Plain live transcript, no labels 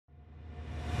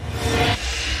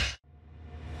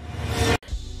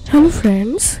Hello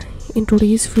friends, in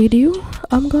today's video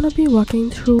I'm gonna be walking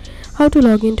through how to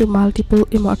log into multiple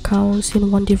IMO accounts in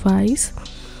one device.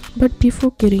 But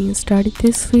before getting started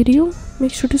this video,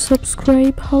 make sure to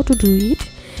subscribe. How to do it: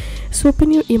 so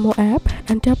open your IMO app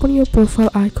and tap on your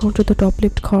profile icon to the top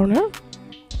left corner,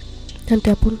 and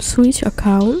tap on switch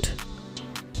account,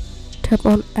 tap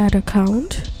on add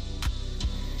account,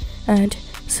 and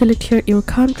select here your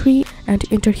country and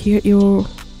enter here your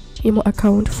IMO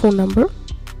account phone number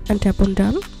and tap on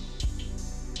done.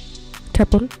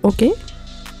 Tap on OK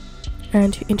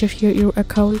and enter here your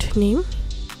account name.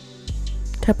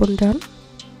 Tap on done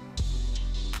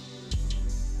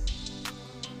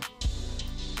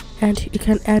and you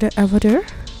can add an avatar,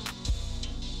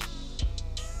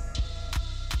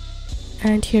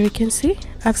 and here you can see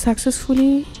I've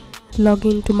successfully logged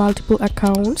into multiple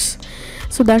accounts.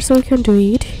 So that's how you can do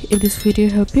it. If this video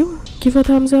helped you, give a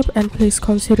thumbs up and please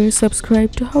consider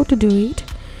subscribe to how to do it.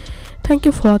 Thank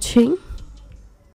you for watching.